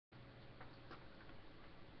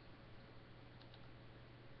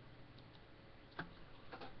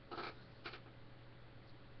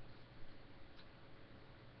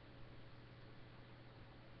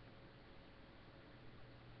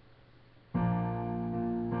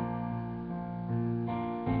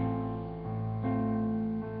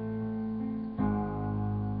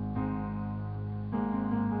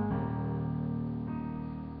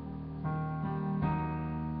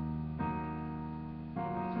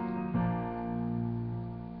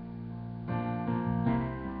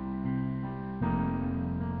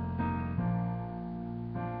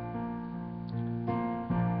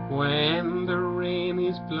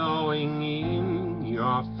breeze blowing in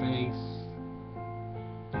your face,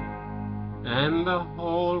 and the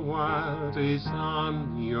whole world is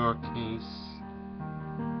on your case.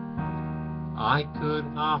 I could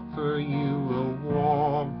offer you a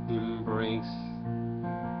warm embrace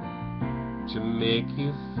to make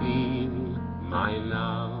you feel my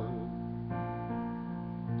love.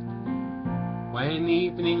 When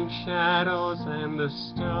evening shadows and the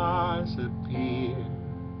stars appear,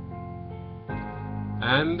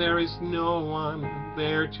 and there is no one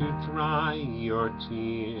there to dry your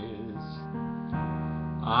tears,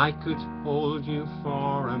 I could hold you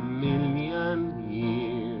for 1,000,000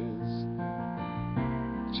 years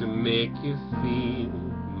to make you feel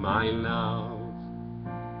my love.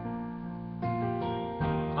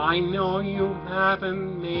 I know you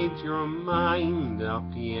haven't made your mind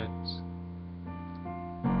up yet,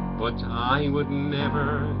 but I would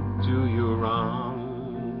never do you wrong.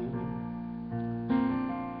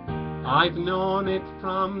 I've known it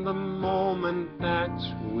from the moment that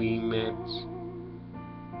we met.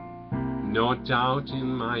 No doubt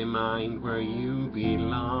in my mind where you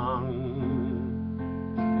belong.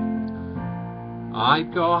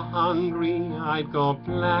 I'd go hungry, I'd go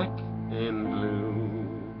black and blue,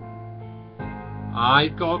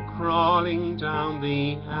 I'd go crawling down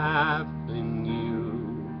the avenue.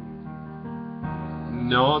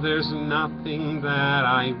 No, there's nothing that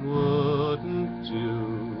I wouldn't do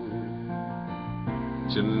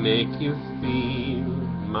to make you feel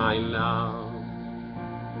my love.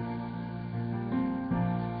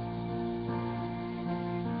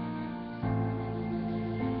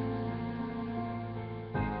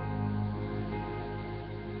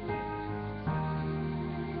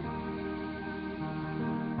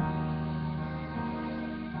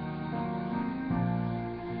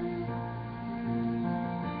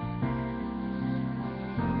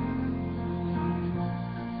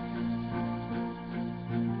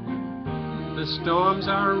 The storms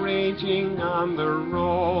are raging on the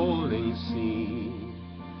rolling sea,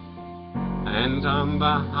 and on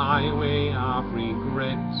the highway of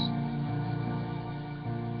regret.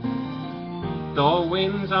 The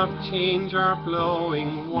winds of change are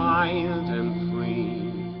blowing wild and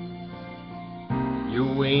free.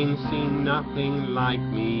 You ain't seen nothing like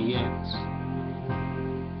me yet.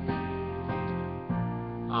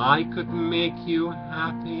 I could make you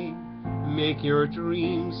happy, make your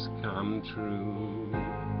dreams come true.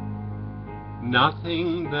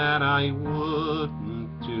 Nothing that I wouldn't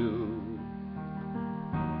do.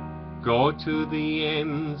 Go to the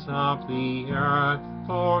ends of the earth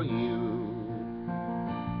for you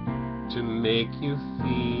to make you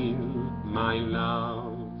feel my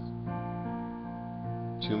love,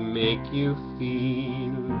 to make you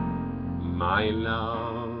feel my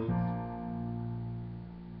love.